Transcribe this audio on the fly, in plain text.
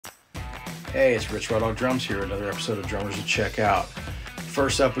Hey, it's Rich Raw Dog Drums here, another episode of Drummers to Check Out.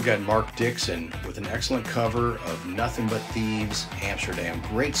 First up, we got Mark Dickson with an excellent cover of Nothing But Thieves, Amsterdam.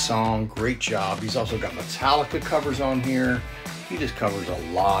 Great song, great job. He's also got Metallica covers on here. He just covers a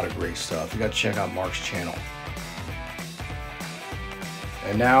lot of great stuff. You got to check out Mark's channel.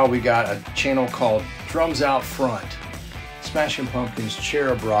 And now we got a channel called Drums Out Front. Smashing Pumpkins,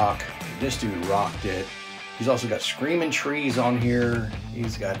 Cherub Rock. This dude rocked it. He's also got Screaming Trees on here.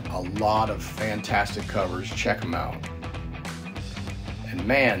 He's got a lot of fantastic covers. Check him out. And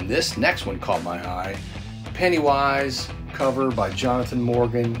man, this next one caught my eye. Pennywise cover by Jonathan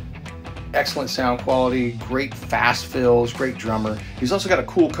Morgan. Excellent sound quality, great fast fills, great drummer. He's also got a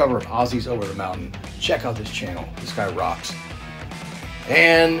cool cover of Ozzy's Over the Mountain. Check out this channel. This guy rocks.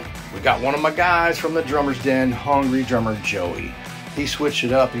 And we got one of my guys from the Drummer's Den, Hungry Drummer Joey. He switched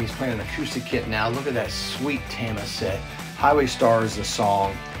it up and he's playing an acoustic kit now. Look at that sweet Tama set. Highway Star is the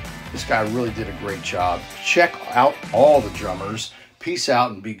song. This guy really did a great job. Check out all the drummers. Peace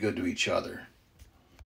out and be good to each other.